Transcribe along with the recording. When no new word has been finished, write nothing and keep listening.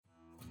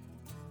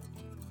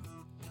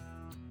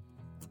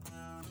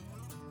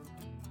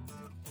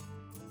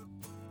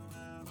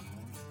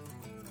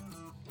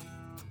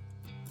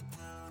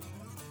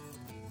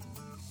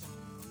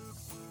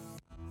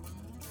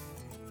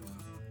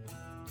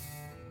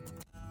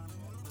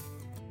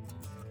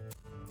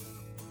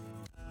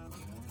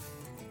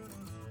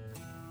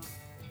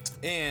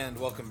And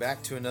welcome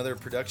back to another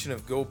production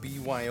of Go Be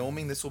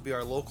Wyoming. This will be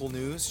our local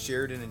news,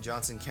 Sheridan and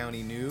Johnson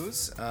County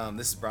news.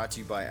 This is brought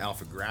to you by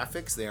Alpha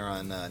Graphics. They are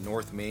on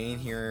North Main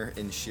here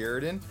in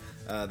Sheridan.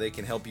 They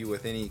can help you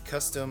with any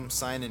custom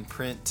sign and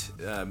print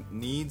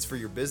needs for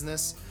your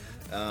business.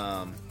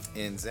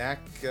 And Zach,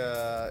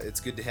 it's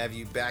good to have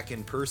you back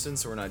in person,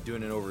 so we're not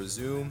doing it over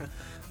Zoom.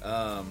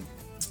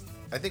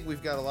 I think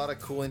we've got a lot of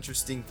cool,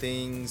 interesting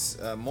things,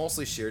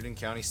 mostly Sheridan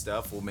County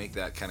stuff. We'll make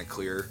that kind of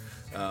clear.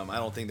 I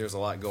don't think there's a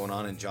lot going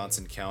on in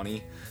Johnson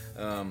County,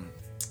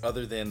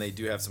 other than they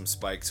do have some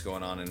spikes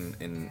going on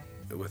in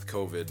with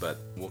COVID, but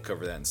we'll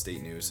cover that in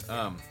state news.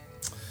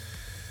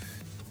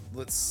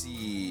 Let's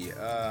see.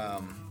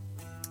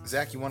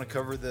 Zach, you want to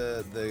cover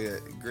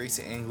the Grace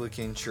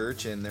Anglican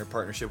Church and their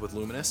partnership with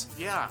Luminous?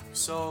 Yeah,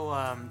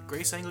 so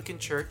Grace Anglican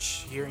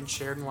Church here in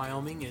Sheridan,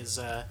 Wyoming is,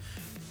 I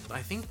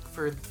think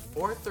for the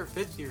 4th or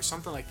 5th year,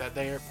 something like that.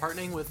 They are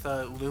partnering with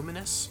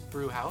Luminous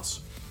Brew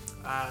House,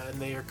 and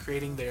they are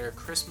creating their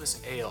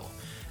Christmas Ale.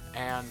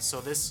 And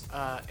so this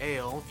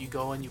ale, if you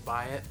go and you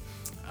buy it,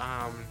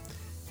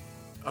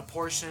 a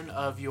portion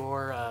of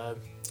your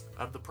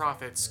of the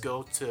profits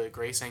go to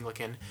Grace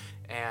Anglican,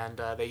 and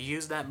they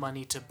use that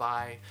money to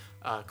buy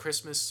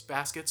Christmas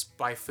baskets,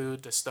 buy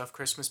food to stuff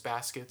Christmas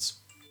baskets,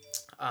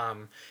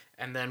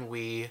 and then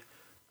we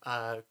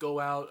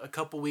go out a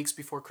couple weeks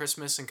before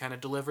Christmas and kind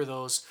of deliver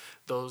those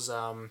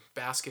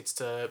baskets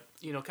to,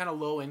 kind of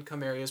low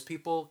income areas.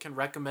 People can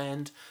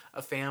recommend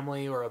a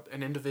family or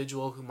an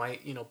individual who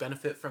might,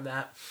 benefit from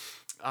that.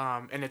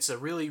 And it's a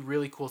really,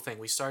 really cool thing.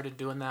 We started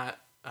doing that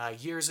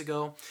years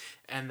ago,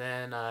 and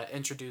then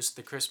introduced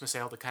the Christmas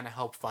Ale to kind of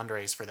help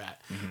fundraise for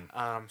that.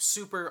 Mm-hmm.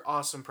 Super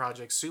awesome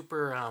project.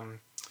 Super,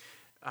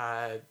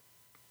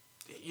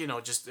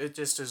 it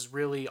just is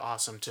really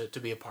awesome to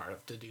be a part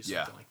of, to do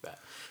something like that.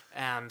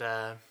 And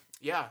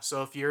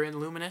so if you're in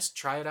Luminous,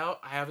 try it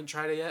out. I haven't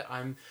tried it yet.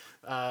 I'm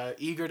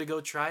eager to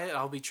go try it.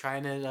 I'll be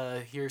trying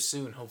it here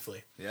soon,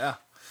 hopefully. Yeah,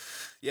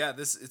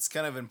 it's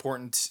kind of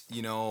important.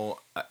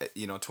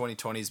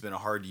 2020 has been a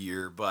hard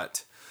year,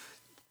 but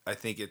I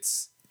think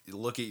it's,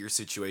 look at your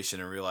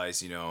situation and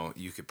realize,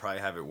 you could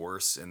probably have it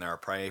worse, and there are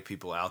probably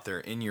people out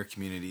there in your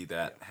community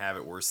that have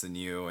it worse than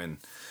you. And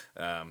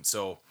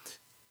so,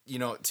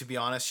 to be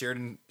honest,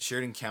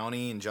 Sheridan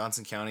County and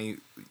Johnson County,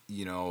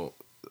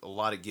 a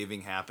lot of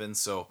giving happens.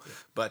 So,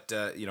 but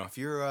if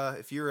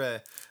you're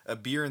a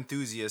beer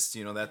enthusiast,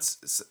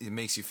 it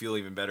makes you feel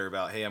even better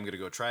about, hey, I'm gonna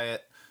go try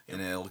it,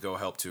 and it'll go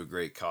help to a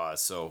great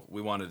cause. So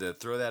we wanted to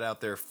throw that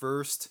out there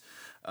first.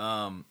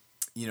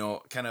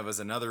 Kind of as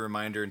another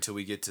reminder until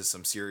we get to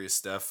some serious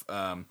stuff.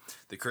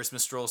 The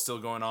Christmas stroll is still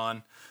going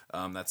on.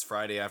 That's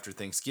Friday after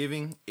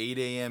Thanksgiving, 8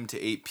 a.m. to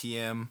 8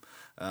 p.m.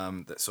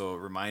 So a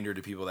reminder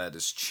to people that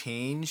has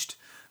changed.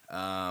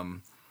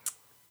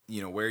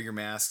 Wear your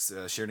masks.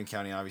 Sheridan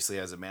County obviously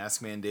has a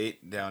mask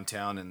mandate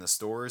downtown in the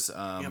stores.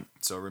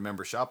 So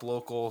remember, shop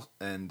local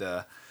and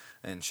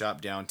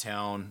shop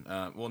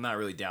downtown. Well, not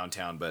really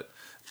downtown, but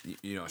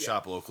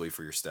shop locally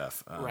for your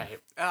stuff. Right.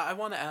 I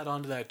want to add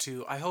on to that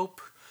too. I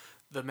hope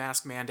the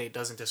mask mandate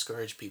doesn't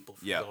discourage people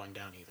from going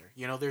down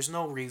either. There's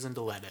no reason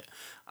to let it.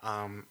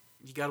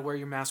 You got to wear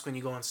your mask when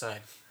you go inside.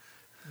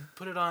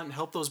 Put it on.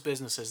 Help those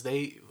businesses.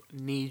 They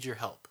need your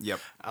help. Yep.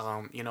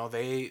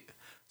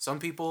 Some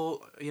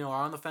people, are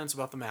on the fence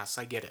about the masks.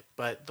 I get it,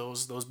 but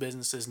those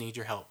businesses need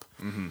your help.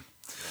 Mm-hmm.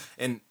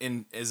 And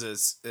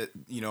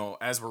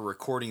as we're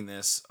recording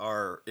this,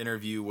 our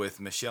interview with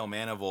Michelle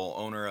Manival,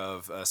 owner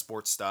of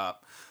Sports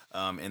Stop,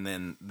 and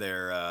then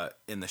they're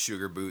in the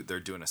Sugar Boot. They're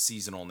doing a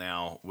seasonal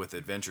now with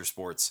Adventure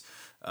Sports.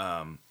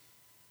 Go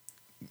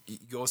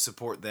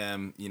support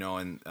them,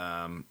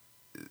 and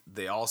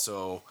they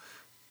also.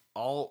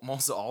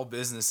 Most of all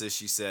businesses,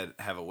 she said,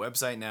 have a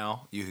website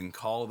now. You can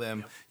call them.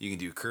 Yep. You can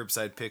do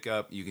curbside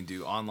pickup. You can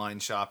do online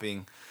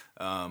shopping,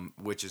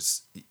 which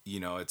is,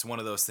 it's one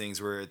of those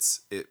things where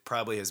it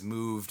probably has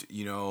moved,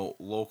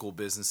 local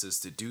businesses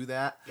to do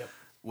that,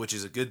 which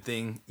is a good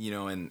thing,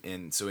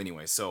 and so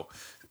anyway,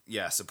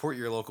 support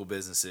your local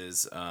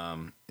businesses, get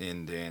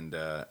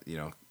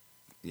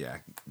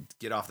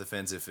off the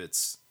fence if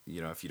it's,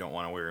 if you don't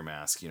want to wear a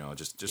mask,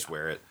 just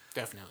wear it.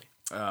 Definitely.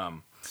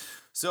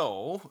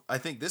 So I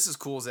think this is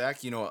cool, Zach.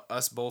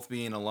 Us both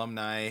being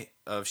alumni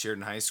of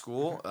Sheridan High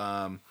School,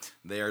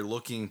 they are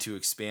looking to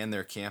expand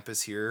their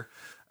campus here.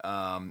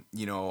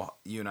 You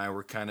and I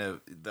were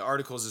the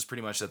articles is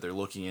pretty much that they're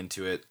looking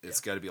into it.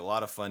 It's got to be a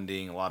lot of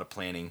funding, a lot of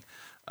planning.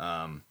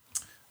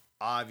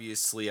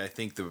 Obviously, I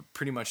think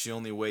pretty much the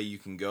only way you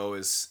can go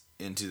is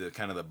into the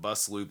kind of the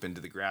bus loop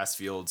into the grass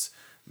fields,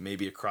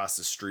 maybe across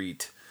the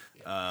street.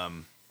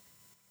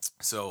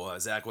 So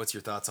Zach, what's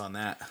your thoughts on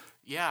that?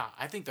 Yeah,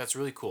 I think that's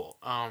really cool.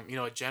 A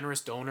generous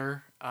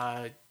donor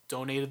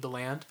donated the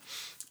land,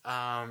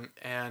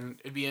 and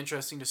it'd be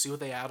interesting to see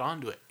what they add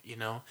on to it.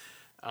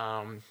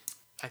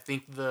 I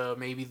think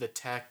maybe the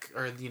tech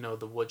or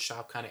the wood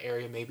shop kind of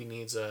area maybe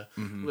needs a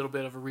little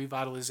bit of a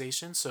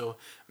revitalization. So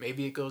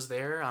maybe it goes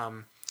there.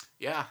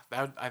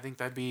 I think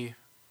that'd be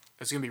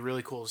it's gonna be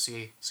really cool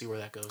to see where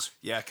that goes.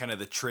 Yeah, kind of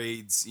the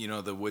trades,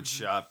 the wood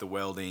shop, the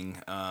welding.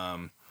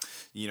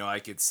 I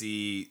could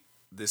see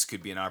this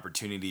could be an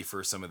opportunity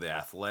for some of the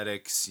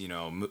athletics,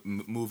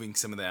 moving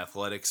some of the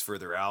athletics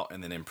further out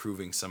and then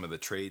improving some of the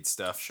trade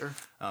stuff. Sure.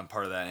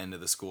 Part of that end of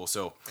the school.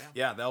 So,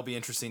 yeah, that'll be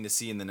interesting to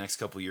see in the next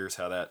couple of years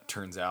how that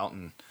turns out.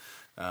 And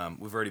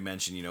we've already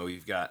mentioned,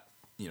 we've got,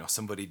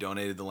 somebody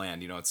donated the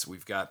land.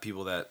 We've got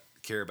people that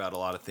care about a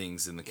lot of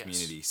things in the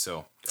community.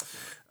 So,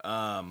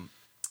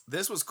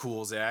 this was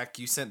cool, Zach.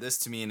 You sent this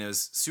to me, and it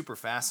was super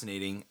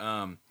fascinating.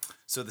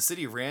 So the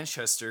city of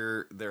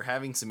Ranchester, they're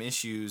having some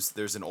issues.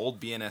 There's an old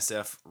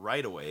BNSF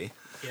right-of-way.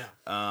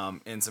 Yeah.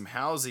 And some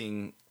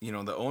housing,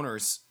 the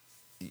owners,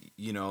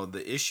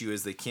 the issue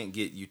is they can't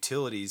get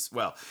utilities.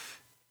 Well,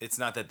 it's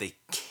not that they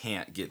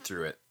can't get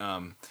through it.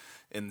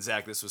 And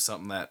Zach, this was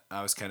something that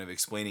I was kind of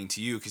explaining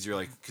to you because you're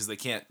like, because they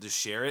can't just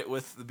share it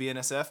with the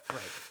BNSF.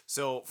 Right.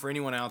 So for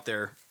anyone out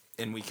there,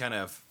 and we've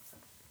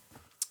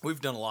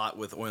done a lot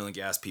with oil and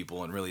gas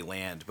people and really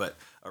land, but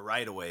a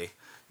right-of-way,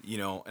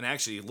 and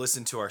actually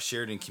listen to our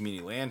Sheridan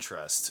Community Land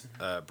Trust.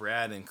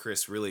 Brad and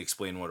Chris really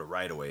explain what a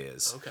right-of-way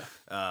is. Okay.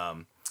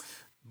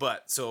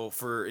 But so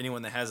for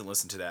anyone that hasn't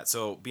listened to that,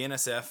 so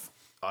BNSF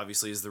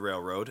obviously is the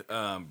railroad,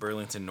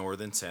 Burlington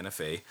Northern Santa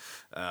Fe.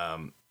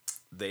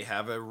 They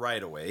have a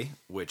right-of-way,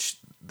 which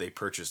they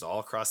purchased all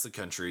across the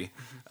country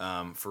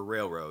for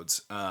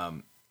railroads.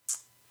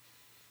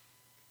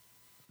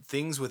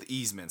 Things with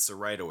easements or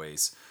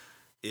right-of-ways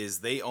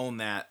is they own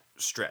that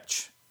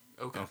stretch.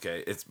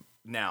 Okay. It's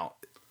now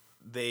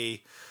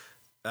they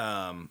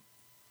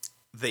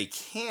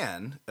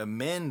can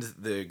amend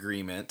the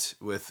agreement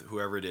with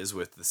whoever it is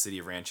with the city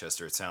of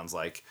Ranchester, it sounds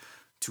like,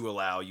 to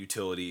allow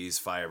utilities,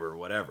 fiber,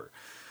 whatever.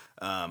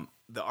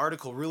 The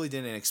article really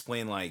didn't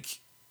explain like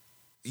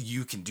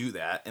you can do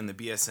that, and the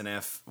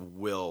BSNF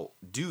will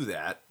do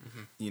that.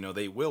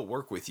 They will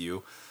work with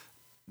you.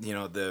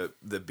 The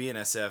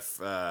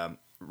BNSF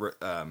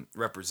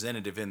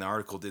representative in the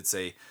article did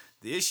say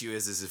the issue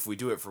is if we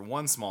do it for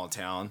one small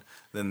town,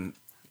 then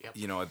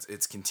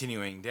it's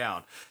continuing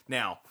down.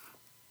 Now,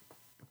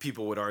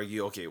 people would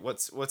argue, okay,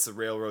 what's the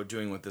railroad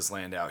doing with this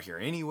land out here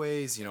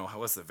anyways?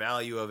 What's the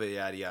value of it?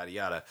 Yada yada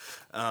yada.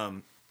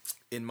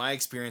 In my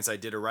experience, I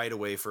did a right of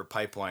way for a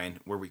pipeline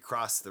where we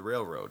crossed the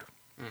railroad,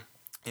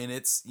 and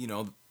it's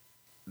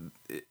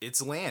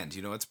it's land.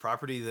 It's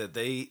property that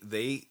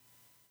they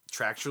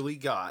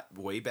contractually got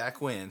way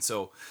back when.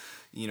 So.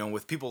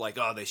 With people like,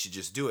 oh, they should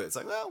just do it. It's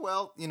like,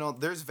 well,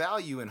 there's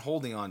value in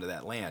holding on to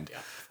that land.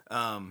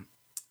 Yeah.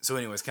 So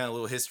anyways, kind of a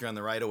little history on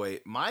the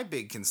right-of-way. My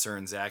big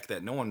concern, Zach,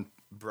 that no one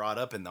brought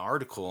up in the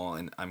article,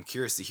 and I'm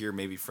curious to hear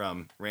maybe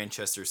from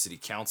Ranchester City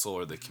Council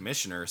or the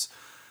commissioners,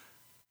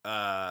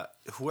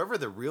 whoever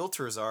the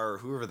realtors are or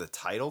whoever the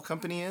title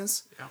company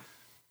is,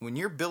 when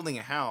you're building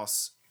a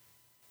house,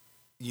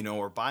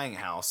 or buying a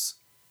house,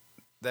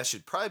 that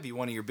should probably be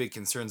one of your big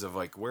concerns of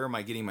like, where am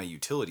I getting my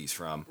utilities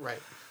from? Right.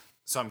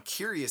 So I'm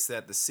curious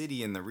that the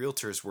city and the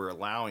realtors were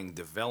allowing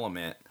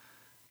development,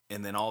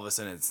 and then all of a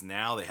sudden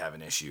now they have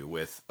an issue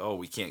with,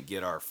 we can't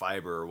get our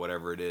fiber or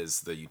whatever it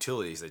is, the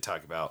utilities they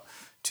talk about,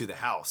 to the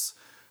house.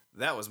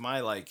 That was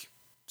my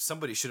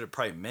somebody should have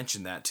probably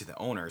mentioned that to the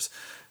owners.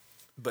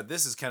 But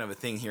this is kind of a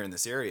thing here in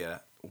this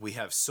area. We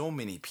have so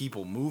many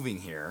people moving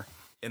here,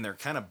 and they're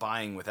kind of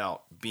buying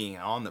without being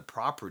on the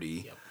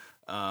property. Yep.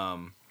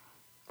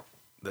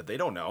 That they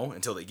don't know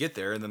until they get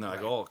there, and then they're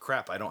like, oh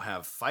crap, I don't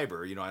have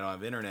fiber, I don't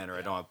have internet, or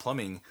I don't have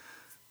plumbing.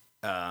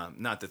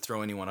 Not to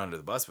throw anyone under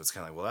the bus, but it's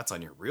kind of like, well, that's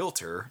on your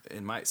realtor.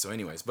 So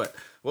anyways, but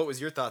what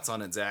was your thoughts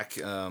on it, Zach?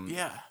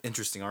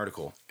 Interesting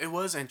article. It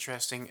was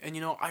interesting, and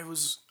I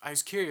was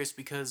curious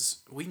because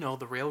we know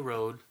the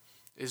railroad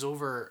is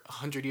over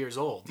 100 years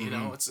old.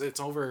 It's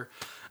over,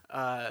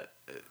 and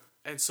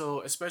so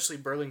especially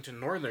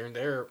Burlington Northern,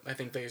 I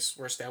think they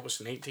were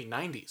established in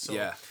 1890. So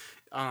yeah.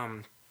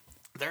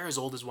 They're as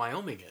old as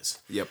Wyoming is.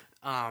 Yep.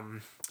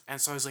 And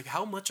so I was like,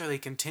 how much are they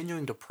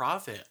continuing to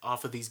profit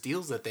off of these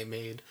deals that they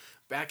made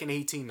back in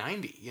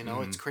 1890?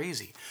 It's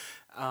crazy.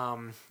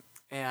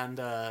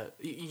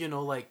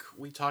 Like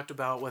we talked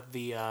about with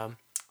the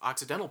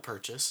Occidental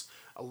purchase,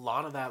 a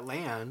lot of that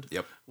land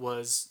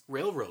was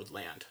railroad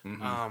land.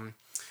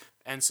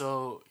 And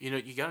so,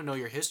 you got to know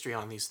your history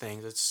on these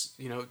things. It's,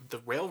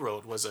 the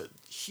railroad was a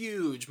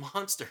huge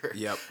monster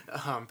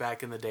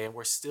back in the day, and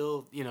we're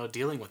still,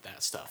 dealing with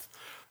that stuff.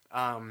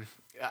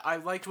 I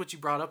liked what you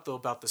brought up, though,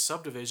 about the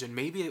subdivision.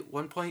 Maybe at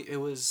one point it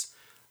was,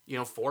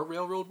 for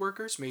railroad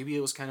workers. Maybe it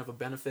was kind of a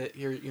benefit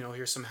here,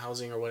 here's some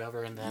housing or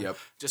whatever. And then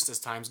just as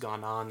time's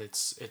gone on,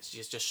 it's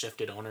just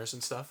shifted owners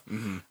and stuff.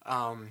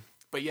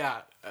 But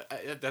yeah,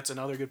 that's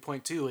another good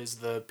point, too, is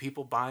the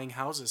people buying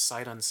houses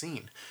sight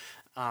unseen.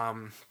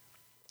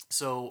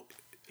 So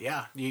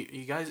yeah,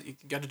 you guys, you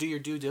got to do your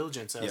due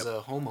diligence as a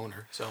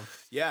homeowner. So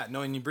yeah,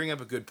 no, and you bring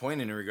up a good point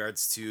in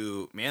regards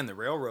to, the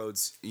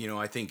railroads.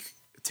 I think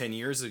 10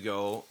 years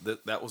ago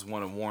that was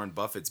one of Warren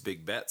Buffett's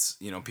big bets.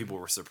 People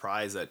were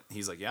surprised that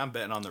he's like, yeah, I'm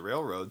betting on the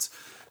railroads.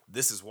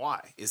 This is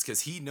why, is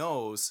because he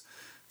knows,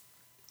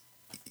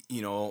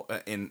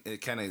 and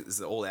it kind of is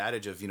the old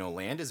adage of,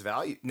 land is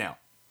value. Now,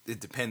 it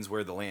depends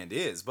where the land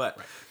is, but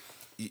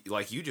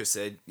like you just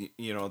said,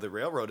 the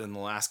railroad in the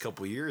last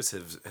couple of years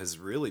has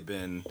really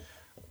been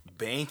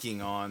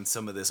banking on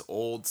some of this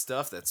old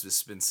stuff that's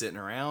just been sitting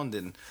around.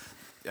 And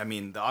I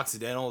mean, the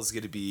Occidental is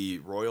going to be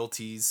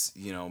royalties,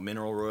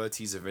 mineral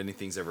royalties if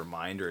anything's ever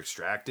mined or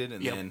extracted.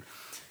 And then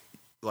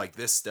like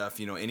this stuff,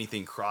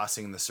 anything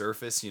crossing the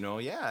surface,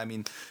 I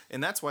mean,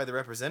 and that's why the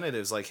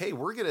representatives like, hey,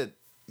 we're going to,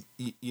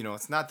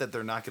 it's not that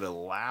they're not going to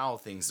allow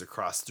things to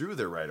cross through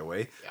there right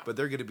away, but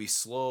they're going to be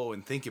slow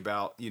and think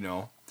about,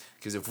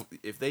 because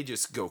if they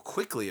just go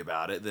quickly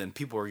about it, then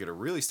people are going to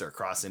really start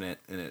crossing it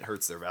and it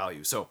hurts their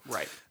value. So,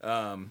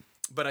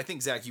 but I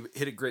think, Zach, you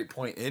hit a great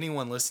point.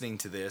 Anyone listening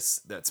to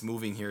this that's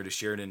moving here to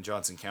Sheridan,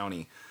 Johnson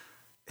County,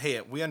 hey,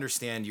 we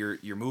understand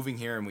you're moving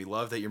here and we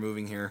love that you're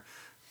moving here.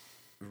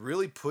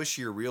 Really push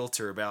your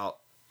realtor about,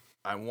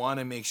 I want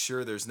to make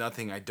sure there's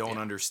nothing I don't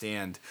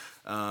understand.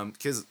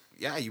 Because,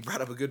 you brought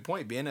up a good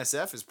point.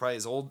 BNSF is probably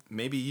as old,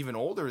 maybe even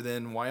older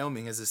than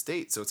Wyoming as a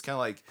state. So it's kind of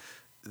like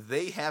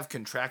they have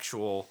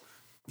contractual,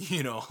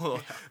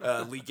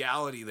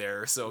 legality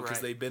there. So because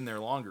they've been there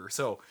longer.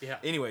 So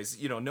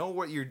anyways, know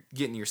what you're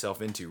getting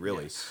yourself into,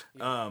 really.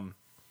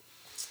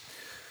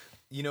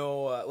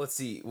 Let's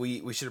see.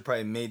 We should have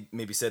probably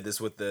maybe said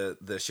this with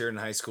the Sheridan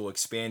High School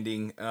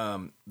expanding.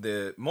 I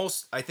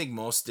think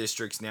most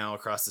districts now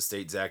across the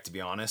state, Zach, to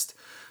be honest,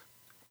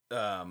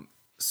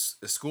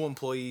 school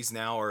employees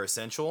now are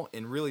essential,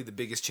 and really the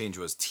biggest change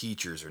was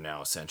teachers are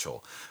now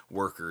essential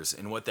workers.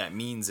 And what that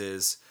means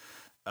is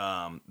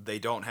they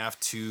don't have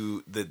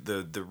to,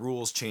 the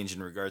rules change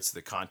in regards to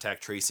the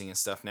contact tracing and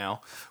stuff.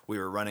 Now we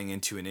were running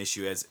into an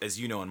issue as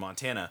in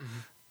Montana,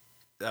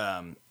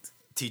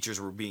 teachers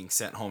were being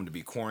sent home to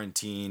be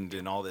quarantined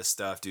and all this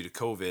stuff due to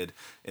COVID,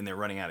 and they're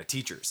running out of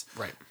teachers.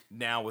 Right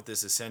now with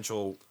this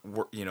essential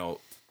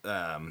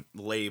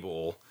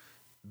label,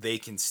 they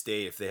can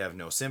stay if they have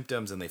no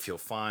symptoms and they feel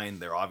fine.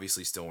 They're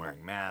obviously still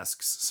wearing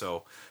masks.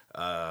 So,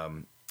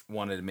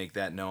 wanted to make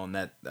that known.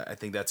 That I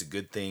think that's a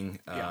good thing.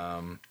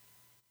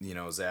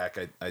 Zach,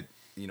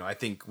 I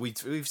think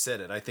we've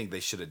said it. I think they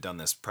should have done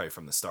this probably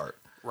from the start.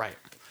 Right.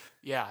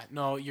 Yeah,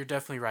 no, you're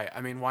definitely right.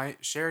 I mean,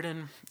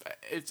 Sheridan,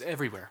 it's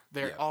everywhere.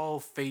 They're all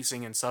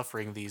facing and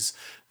suffering these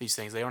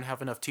things. They don't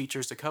have enough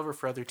teachers to cover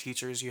for other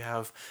teachers. You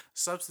have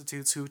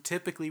substitutes who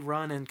typically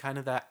run in kind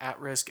of that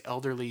at-risk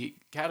elderly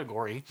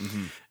category,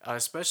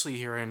 especially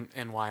here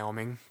in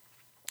Wyoming,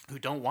 who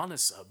don't want to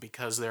sub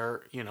because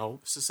they're,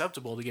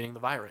 susceptible to getting the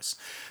virus.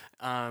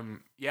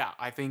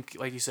 I think,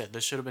 like you said,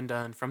 this should have been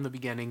done from the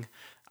beginning,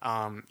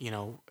 and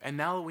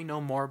now that we know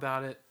more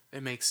about it,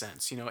 it makes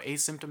sense.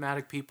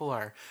 Asymptomatic people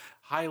are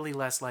highly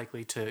less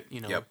likely to,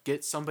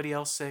 get somebody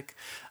else sick.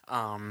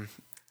 And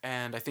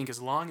I think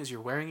as long as you're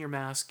wearing your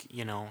mask,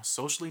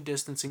 socially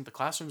distancing, the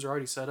classrooms are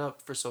already set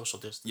up for social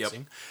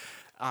distancing.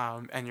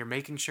 And you're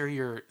making sure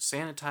you're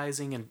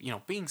sanitizing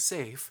and, being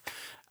safe.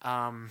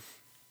 I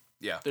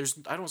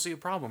don't see a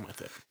problem with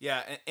it.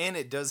 Yeah, and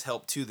it does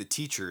help too the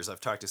teachers.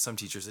 I've talked to some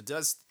teachers. It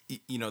does,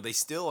 they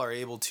still are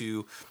able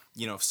to,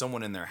 if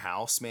someone in their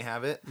house may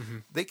have it,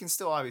 they can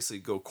still obviously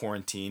go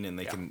quarantine and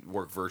they can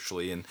work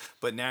virtually.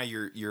 But now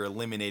you're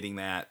eliminating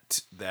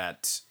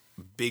that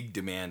big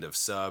demand of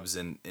subs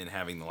and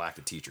having the lack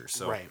of teachers.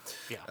 So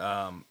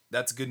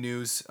that's good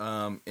news.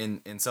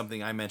 And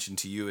something I mentioned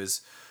to you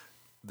is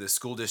the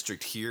school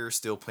district here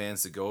still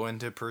plans to go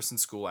into person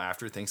school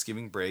after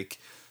Thanksgiving break.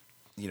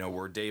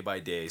 We're day by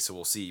day, so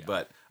we'll see.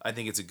 But I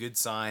think it's a good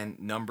sign.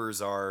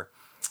 Numbers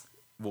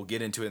we'll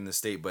get into it in the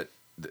state, but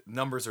the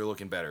numbers are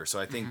looking better. So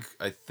I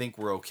think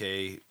we're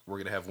okay. We're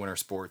gonna have winter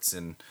sports,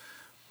 and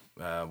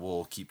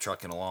we'll keep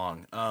trucking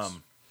along.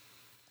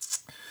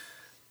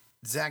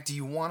 Zach, do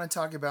you want to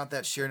talk about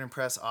that Sheridan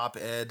Press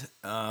op-ed?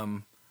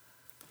 I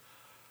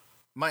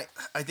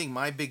think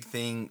my big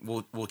thing,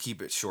 we'll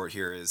keep it short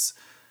here, is,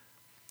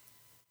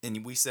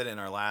 and we said it in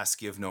our last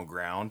Give No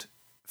Ground,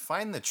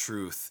 find the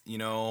truth.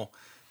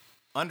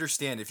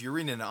 Understand if you're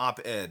reading an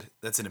op-ed,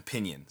 that's an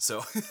opinion.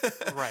 So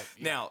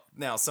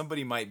now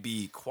somebody might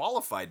be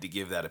qualified to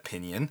give that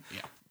opinion,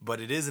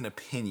 but it is an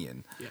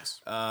opinion.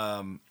 Yes.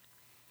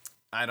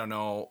 I don't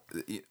know.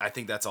 I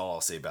think that's all I'll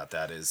say about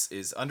that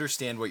is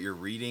understand what you're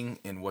reading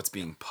and what's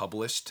being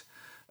published.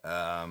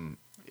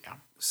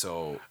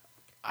 So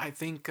I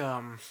think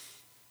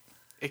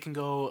it can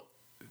go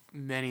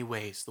many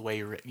ways the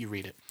way you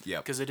read it. Yeah.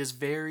 Because it is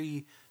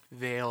very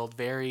veiled,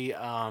 very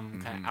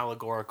kind of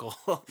allegorical,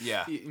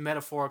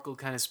 metaphorical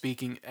kind of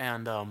speaking,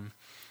 and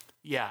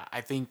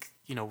I think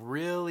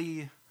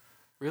really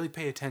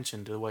pay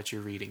attention to what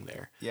you're reading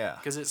there. Yeah,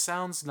 because it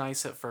sounds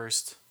nice at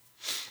first,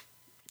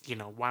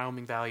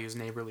 Wyoming values,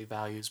 neighborly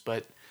values,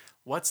 but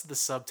what's the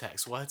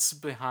subtext? What's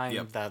behind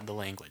the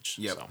language?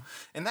 Yep. So.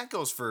 And that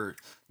goes for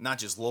not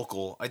just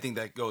local. I think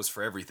that goes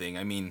for everything.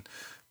 I mean,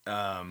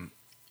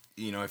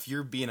 if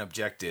you're being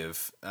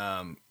objective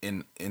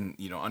in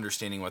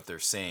understanding what they're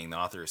saying, the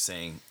author is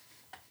saying,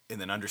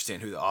 and then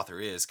understand who the author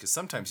is, because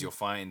sometimes you'll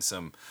find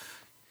some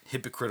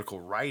hypocritical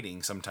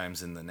writing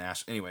sometimes in the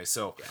national. Anyway,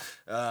 so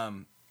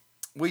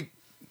we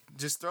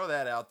just throw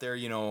that out there.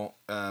 You know,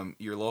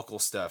 your local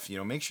stuff. You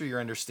know, make sure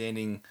you're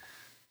understanding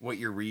what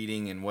you're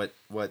reading and what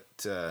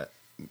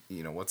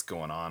you know what's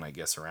going on, I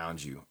guess,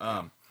 around you.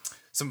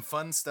 Some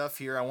fun stuff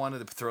here. I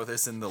wanted to throw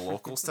this in the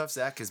local stuff,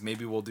 Zach, because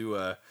maybe we'll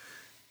do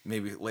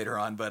maybe later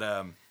on. But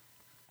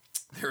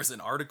there was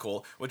an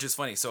article, which is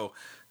funny. So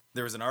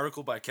there was an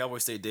article by Cowboy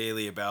State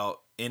Daily about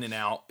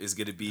In-N-Out is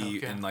going to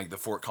be in like the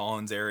Fort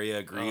Collins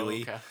area,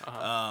 Greeley. Oh, okay.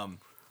 Uh-huh.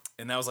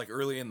 And that was like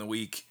early in the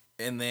week.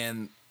 And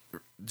then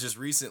just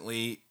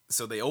recently,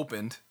 so they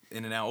opened,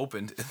 In-N-Out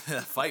opened, and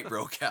a fight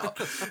broke out.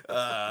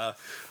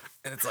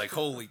 And it's like,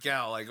 holy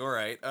cow, like, all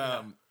right.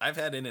 I've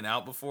had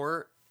In-N-Out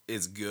before.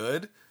 It's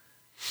good.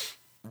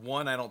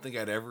 One, I don't think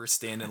I'd ever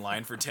stand in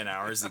line for 10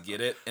 hours to get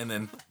it. And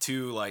then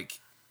two, like,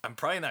 I'm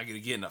probably not going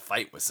to get in a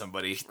fight with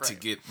somebody to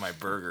get my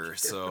burger.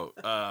 So,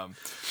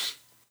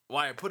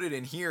 why I put it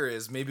in here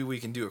is maybe we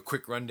can do a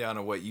quick rundown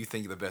of what you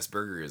think the best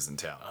burger is in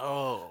town.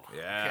 Oh.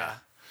 Yeah.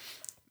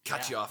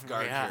 Caught you off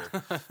guard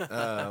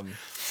here.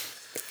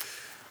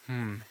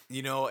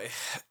 You know,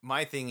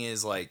 my thing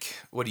is like,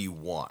 what do you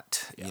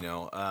want? You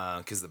know,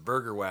 because the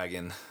Burger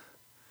Wagon,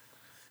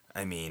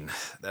 I mean,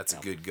 that's a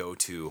good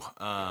go-to.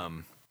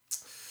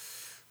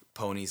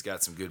 Pony's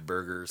got some good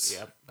burgers.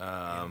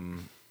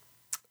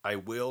 I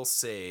will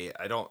say,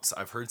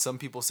 I've heard some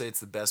people say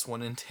it's the best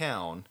one in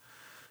town,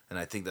 and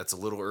I think that's a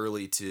little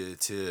early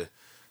to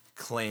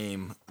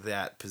claim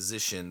that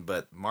position,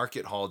 but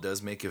Market Hall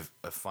does make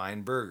a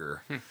fine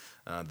burger.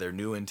 They're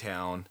new in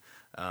town.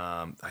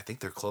 I think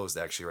they're closed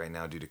actually right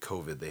now due to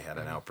COVID. They had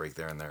an outbreak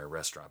there in their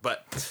restaurant.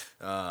 But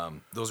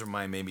those are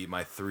maybe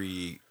my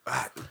three.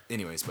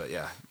 Anyways, but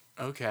yeah.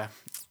 Okay.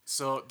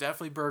 So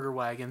definitely Burger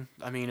Wagon.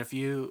 I mean, if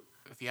you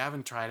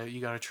haven't tried it,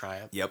 you got to try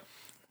it. Yep.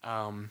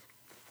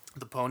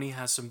 The Pony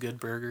has some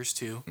good burgers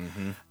too.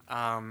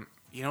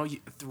 You know,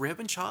 the Rib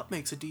and Chop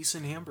makes a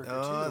decent hamburger too.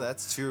 Oh,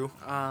 that's true.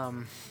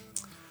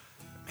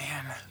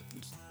 Man,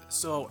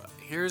 so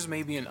here's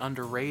maybe an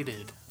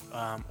underrated,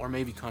 or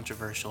maybe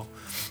controversial.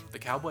 The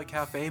Cowboy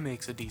Cafe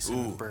makes a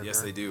decent burger.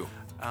 Yes, they do.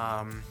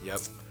 Yep.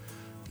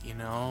 You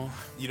know,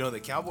 the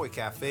Cowboy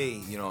Cafe,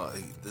 you know,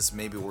 this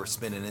maybe we're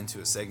spinning into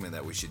a segment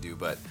that we should do,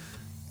 but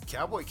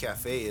Cowboy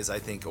Cafe is, I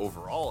think,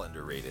 overall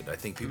underrated. I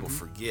think people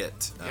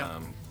forget,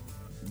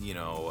 you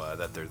know,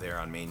 that they're there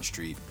on Main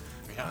Street.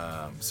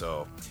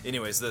 So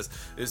anyways,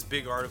 there's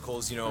big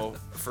articles, you know,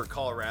 for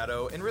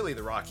Colorado and really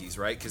the Rockies,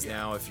 right? Because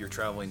now if you're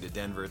traveling to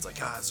Denver, it's like,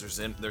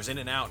 there's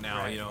In-N-Out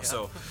now, you know.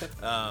 So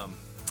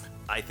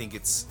I think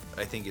it's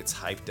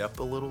hyped up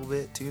a little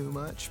bit too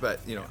much, but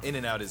you know,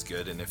 In-N-Out is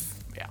good, and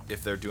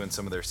if they're doing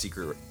some of their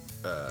secret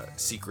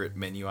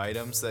menu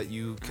items that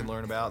you can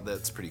learn about,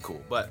 that's pretty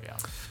cool. But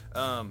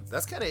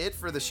that's kind of it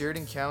for the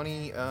Sheridan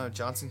County,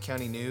 Johnson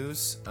County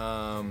news.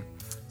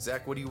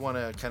 Zach, what do you want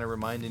to kind of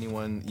remind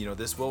anyone? You know,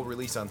 this will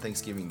release on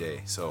Thanksgiving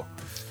Day, so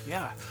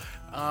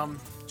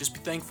just be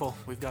thankful.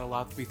 We've got a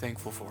lot to be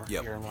thankful for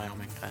here in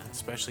Wyoming,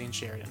 especially in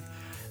Sheridan.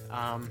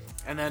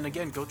 And then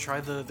again, go try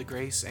the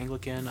Grace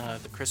Anglican,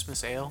 the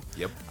Christmas Ale.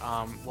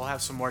 We'll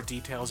have some more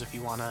details if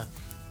you want to,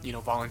 you know,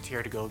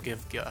 volunteer to go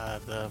give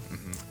the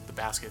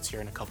baskets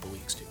here in a couple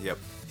weeks too.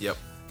 Yep,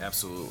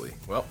 absolutely.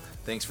 Well,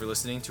 thanks for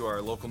listening to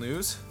our local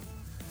news.